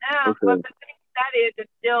 Yeah, okay. But the thing that is,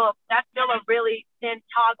 that's still a really thin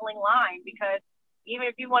toggling line, because even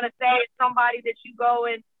if you want to say it's somebody that you go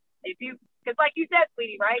and because like you said,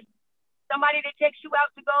 sweetie, right? Somebody that takes you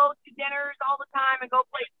out to go to dinners all the time and go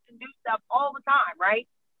places and do stuff all the time, right?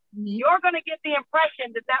 Mm-hmm. You're going to get the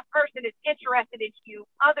impression that that person is interested in you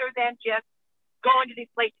other than just going to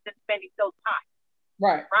these places and spending those time.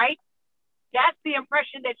 Right. Right? That's the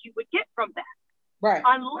impression that you would get from that. Right.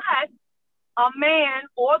 Unless a man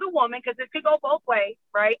or the woman, because it could go both ways,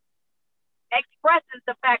 right, expresses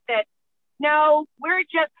the fact that, no, we're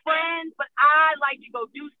just friends, but I like to go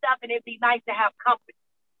do stuff and it'd be nice to have company,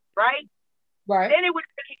 right? Right. Then it would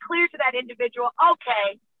make it clear to that individual,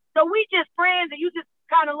 okay, so we just friends and you just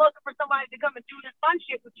kind of looking for somebody to come and do this fun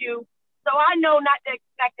shit with you. So I know not to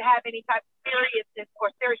expect to have any type of seriousness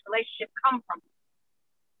or serious relationship come from it.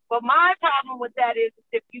 But my problem with that is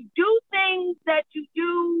if you do things that you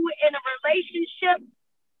do in a relationship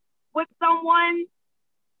with someone,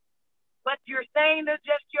 but you're saying they're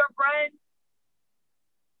just your friend,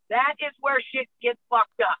 that is where shit gets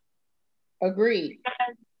fucked up. Agreed.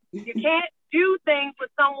 Because you can't do things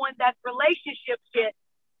with someone that's relationship shit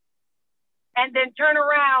and then turn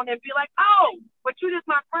around and be like, oh, but you just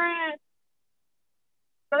my friend.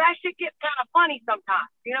 So that shit gets kind of funny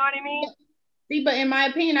sometimes. You know what I mean? See, but in my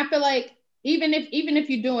opinion, I feel like even if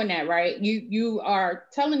you're doing that, right, you are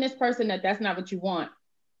telling this person that that's not what you want,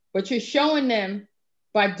 but you're showing them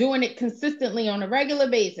by doing it consistently on a regular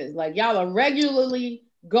basis. Like, y'all are regularly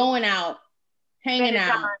going out, hanging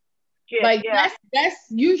out. Yeah, like, yeah. That's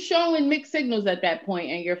you showing mixed signals at that point,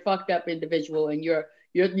 and you're a fucked up individual, and you're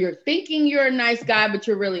thinking you're a nice guy, but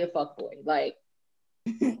you're really a fuckboy. Like,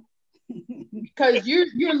 because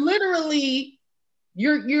you're literally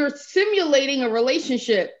you're simulating a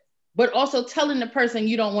relationship, but also telling the person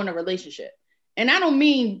you don't want a relationship. And I don't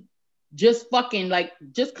mean just fucking, like,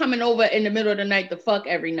 just coming over in the middle of the night to fuck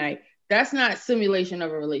every night. That's not simulation of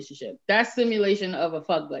a relationship. That's simulation of a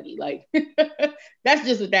fuck buddy. Like, that's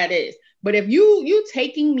just what that is. But if you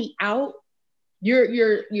taking me out,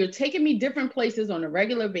 you're taking me different places on a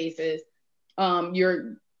regular basis.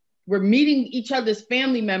 We're meeting each other's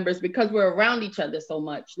family members because we're around each other so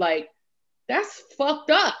much. Like, that's fucked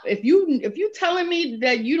up. If you telling me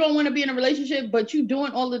that you don't want to be in a relationship, but you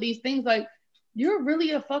doing all of these things, like, you're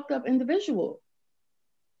really a fucked up individual.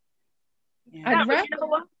 Yeah, but you know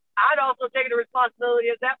what? I'd also take the responsibility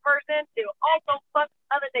of that person to also fuck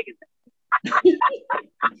other niggas. Because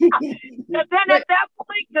then at that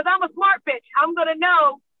point, because I'm a smart bitch, I'm going to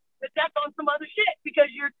know that that's on some other shit,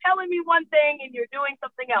 because you're telling me one thing and you're doing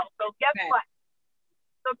something else. So guess what?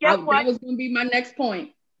 That was going to be my next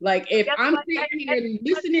point. Like, if I'm sitting here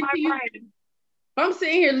listening to you, if I'm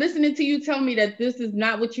sitting here listening to you tell me that this is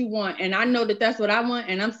not what you want, and I know that that's what I want,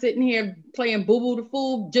 and I'm sitting here playing boo-boo the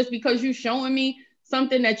fool just because you're showing me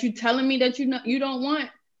something that you telling me that you don't want,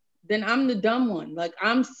 then I'm the dumb one. Like,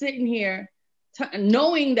 I'm sitting here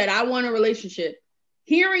knowing that I want a relationship,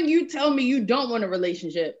 hearing you tell me you don't want a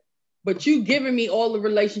relationship, but you giving me all the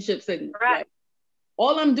relationship signals. Right. Like,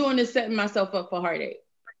 all I'm doing is setting myself up for heartache.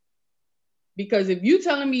 Because if you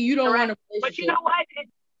telling me you don't want a relationship, but you know what?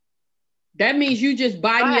 That means you just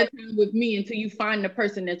biding your time with me until you find the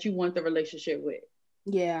person that you want the relationship with.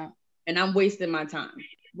 Yeah. And I'm wasting my time.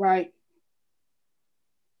 Right.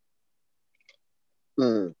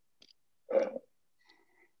 I'm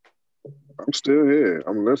still here.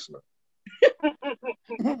 I'm listening.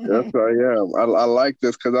 Yes, I am. I like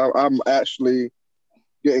this because I'm actually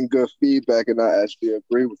getting good feedback and I actually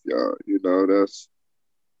agree with y'all. You know, that's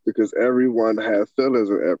because everyone has feelings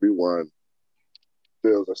and everyone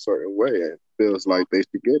feels a certain way and feels like they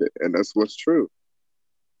should get it. And that's what's true.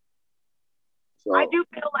 So, I do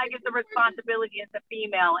feel like it's a responsibility as a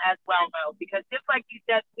female as well, though, because just like you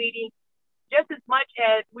said, sweetie, just as much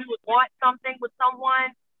as we would want something with someone,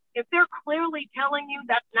 if they're clearly telling you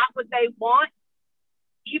that's not what they want,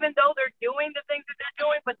 even though they're doing the things that they're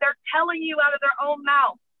doing, but they're telling you out of their own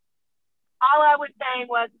mouth. All I was saying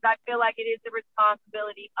was I feel like it is the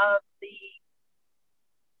responsibility of the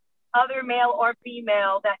other male or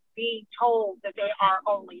female that's being told that they are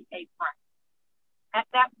only a friend. At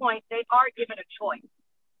that point, they are given a choice.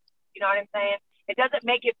 You know what I'm saying? It doesn't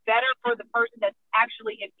make it better for the person that's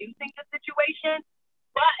actually inducing the situation,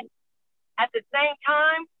 but at the same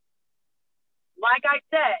time, like I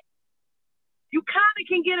said, you kind of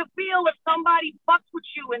can get a feel if somebody fucks with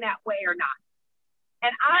you in that way or not.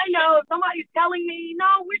 And I know if somebody's telling me,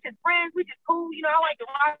 no, we're just friends, we're just cool, you know, I like to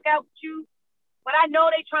rock out with you, but I know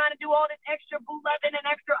they trying to do all this extra boo loving and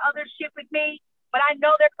extra other shit with me, but I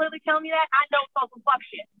know they're clearly telling me that, I know it's on some fuck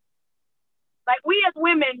shit. Like, we as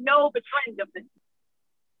women know the trend of this.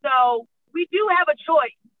 So we do have a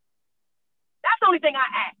choice. That's the only thing I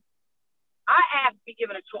ask. I ask to be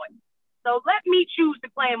given a choice. So let me choose to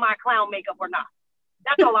play in my clown makeup or not.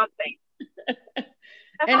 That's all I'm saying.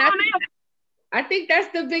 That's and all I'm asking. I think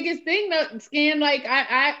that's the biggest thing, though, Scan. Like,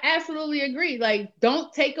 I absolutely agree. Like,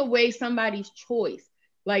 don't take away somebody's choice.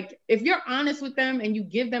 Like, if you're honest with them and you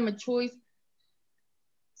give them a choice,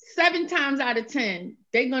 7 times out of 10,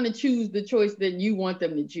 they're going to choose the choice that you want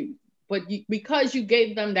them to choose. But because you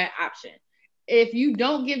gave them that option. If you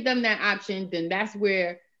don't give them that option, then that's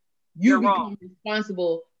where you become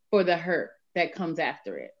responsible for the hurt that comes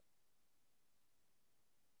after it.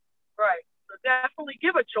 Right. So definitely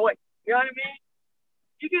give a choice. You know what I mean?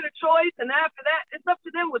 You get a choice, and after that, it's up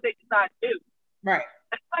to them what they decide to do. Right.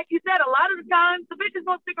 Like you said, a lot of the times, the bitches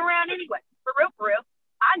won't stick around anyway. For real.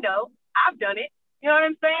 I know. I've done it. You know what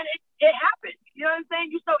I'm saying? It happens. You know what I'm saying?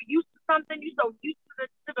 You're so used to something. You're so used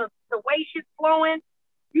to the way shit's flowing.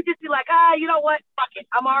 You just be like, you know what? Fuck it.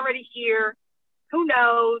 I'm already here. Who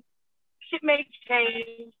knows? Shit may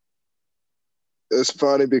change. It's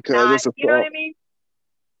funny because it's a you know what I mean?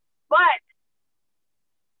 But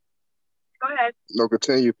go ahead. No,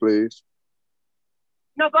 continue, please.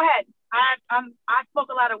 No, go ahead. I spoke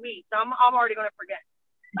a lot of weed, so I'm already gonna forget.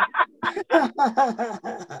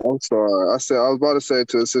 I'm sorry. I was about to say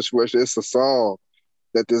to the situation. It's a song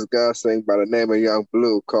that this guy sang by the name of Young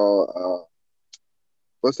Blue called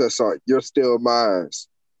what's that song? You're Still Mine.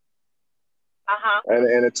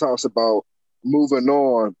 And it talks about moving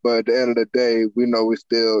on, but at the end of the day, we know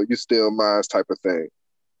you still mine type of thing.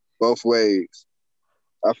 Both ways.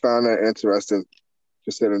 I found that interesting,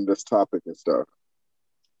 considering this topic and stuff.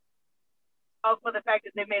 Oh, for the fact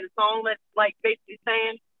that they made a song that's like basically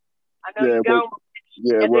saying, I know you go.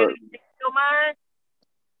 Yeah, what? Still mine?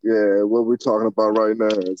 Yeah, what we're talking about right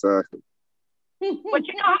now, exactly. But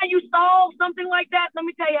you know how you solve something like that? Let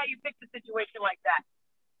me tell you how you fix a situation like that.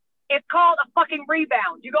 It's called a fucking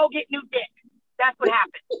rebound. You go get new dick. That's what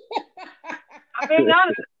happens. I'm being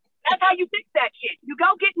honest. That's how you fix that shit. You go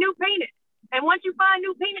get new penis. And once you find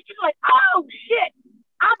new penis, you're like, oh shit.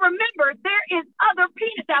 I remember there is other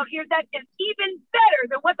penis out here that is even better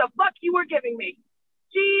than what the fuck you were giving me.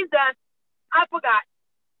 Jesus. I forgot.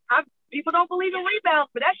 People don't believe in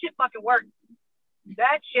rebounds, but that shit fucking works.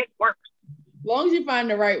 That shit works. As long as you find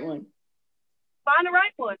the right one. Find the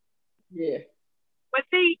right one. Yeah. But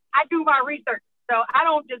see, I do my research, so I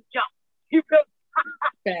don't just jump. You feel?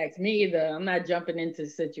 Facts. Me either. I'm not jumping into the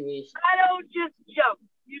situation. I don't just jump.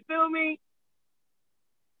 You feel me?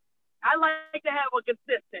 I like to have a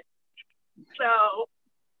consistent. So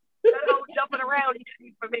that whole jumping around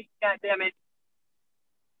for me, goddammit.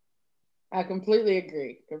 I completely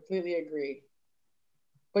agree.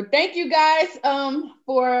 But thank you guys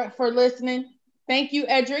for listening. Thank you,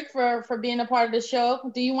 Edrick, for being a part of the show.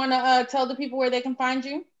 Do you want to tell the people where they can find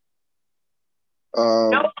you?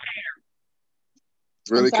 No.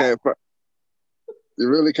 You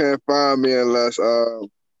really can't find me unless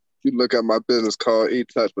you look at my business called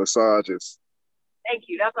E-Touch Massages. Thank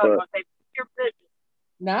you. That's what I was going to say. Your business.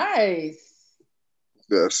 Nice.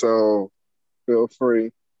 Yeah, so feel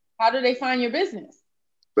free. How do they find your business?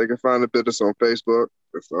 They can find the business on Facebook.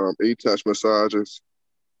 It's E-Touch Massages.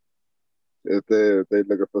 If they're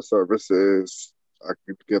looking for services, I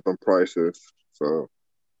can give them prices. So,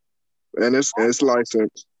 and it's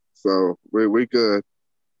licensed, so we good.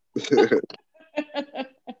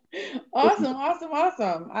 Awesome.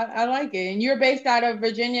 I like it. And you're based out of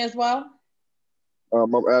Virginia as well?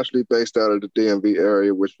 I'm actually based out of the DMV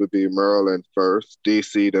area, which would be Maryland first,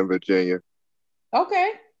 DC, then Virginia.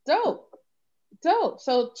 Okay, dope.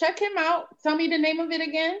 So check him out. Tell me the name of it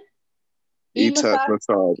again. E-Touch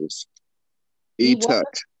Massages.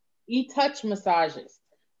 E-Touch. E-Touch Massages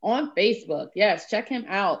on Facebook. Yes, check him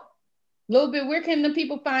out. A little bit, where can the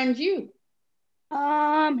people find you?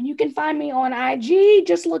 You can find me on IG.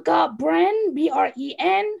 Just look up Bren,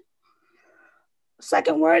 Bren.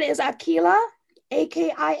 Second word is Akilah,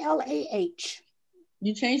 Akilah.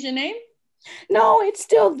 You changed your name? No, it's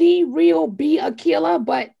still the real B Akilah,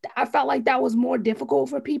 but I felt like that was more difficult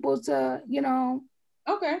for people to,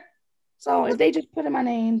 Okay. So if they just put in my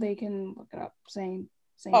name, they can look it up. Same.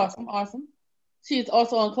 Awesome. She's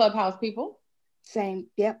also on Clubhouse, people. Same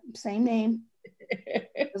name.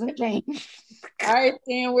 Doesn't change. All right,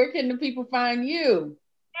 Stan, where can the people find you?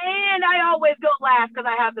 And I always go last because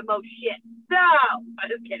I have the most shit. So, I'm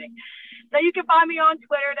just kidding. So you can find me on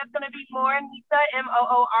Twitter. That's going to be Morenissa,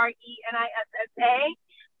 Moorenissa.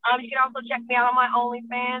 You can also check me out on my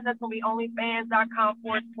OnlyFans. That's going to be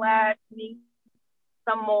onlyfans.com/me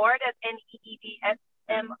some more. That's NEEDSMOR.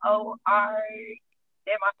 Damn,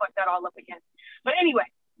 I fucked that all up again. But anyway,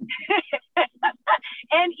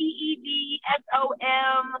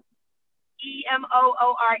 NEEDSOMEMOORE.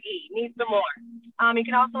 Need some more. You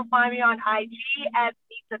can also find me on IG at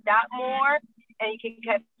Nisa.more, and you can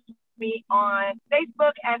catch me on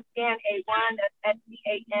Facebook at ScanA1. That's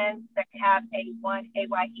SCAN,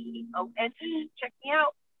 A1AYEONE. Check me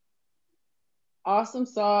out. Awesome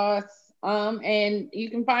sauce. And you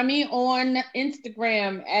can find me on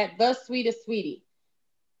Instagram at The Sweetest Sweetie.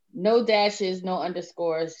 No dashes, no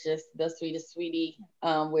underscores, just The Sweetest Sweetie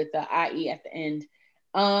with the IE at the end.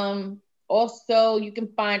 Also, you can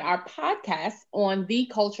find our podcast on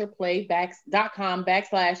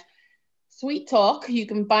thecultureplayback.com/Sweet Talk. You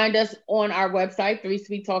can find us on our website,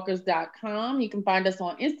 3sweettalkers.com. You can find us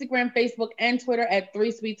on Instagram, Facebook, and Twitter at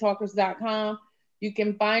 3sweettalkers.com. You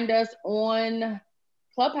can find us on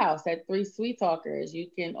Clubhouse at 3Sweet Talkers. You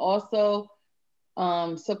can also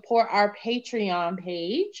support our Patreon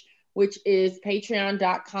page, which is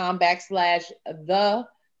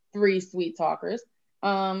patreon.com/the3sweettalkers.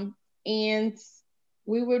 And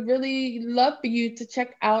we would really love for you to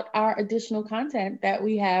check out our additional content that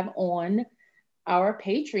we have on our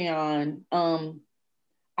Patreon.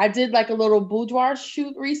 I did like a little boudoir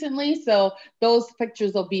shoot recently, so those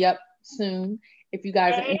pictures will be up soon if you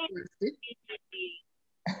guys are interested.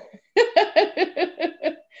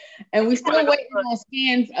 And we still waiting on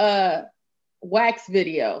Scan's wax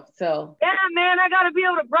video. So yeah, man, I gotta be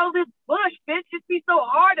able to grow this bush, bitch. It's be so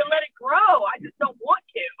hard to let it grow. I just don't want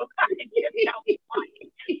to.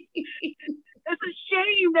 It's a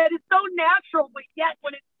shame that it's so natural, but yet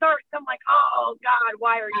when it starts, I'm like, oh God,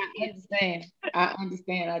 why are you here? I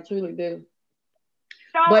understand. I truly do.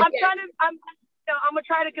 So I'm gonna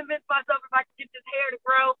try to convince myself if I can get this hair to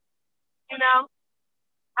grow,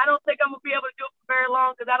 I don't think I'm gonna be able to do it for very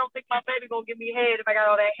long because I don't think my baby gonna give me head if I got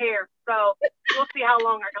all that hair. So we'll see how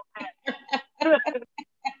long I don't have.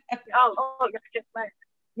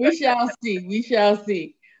 We shall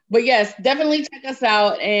see. But yes, definitely check us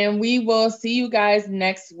out, and we will see you guys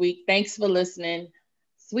next week. Thanks for listening.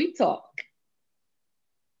 Sweet Talk.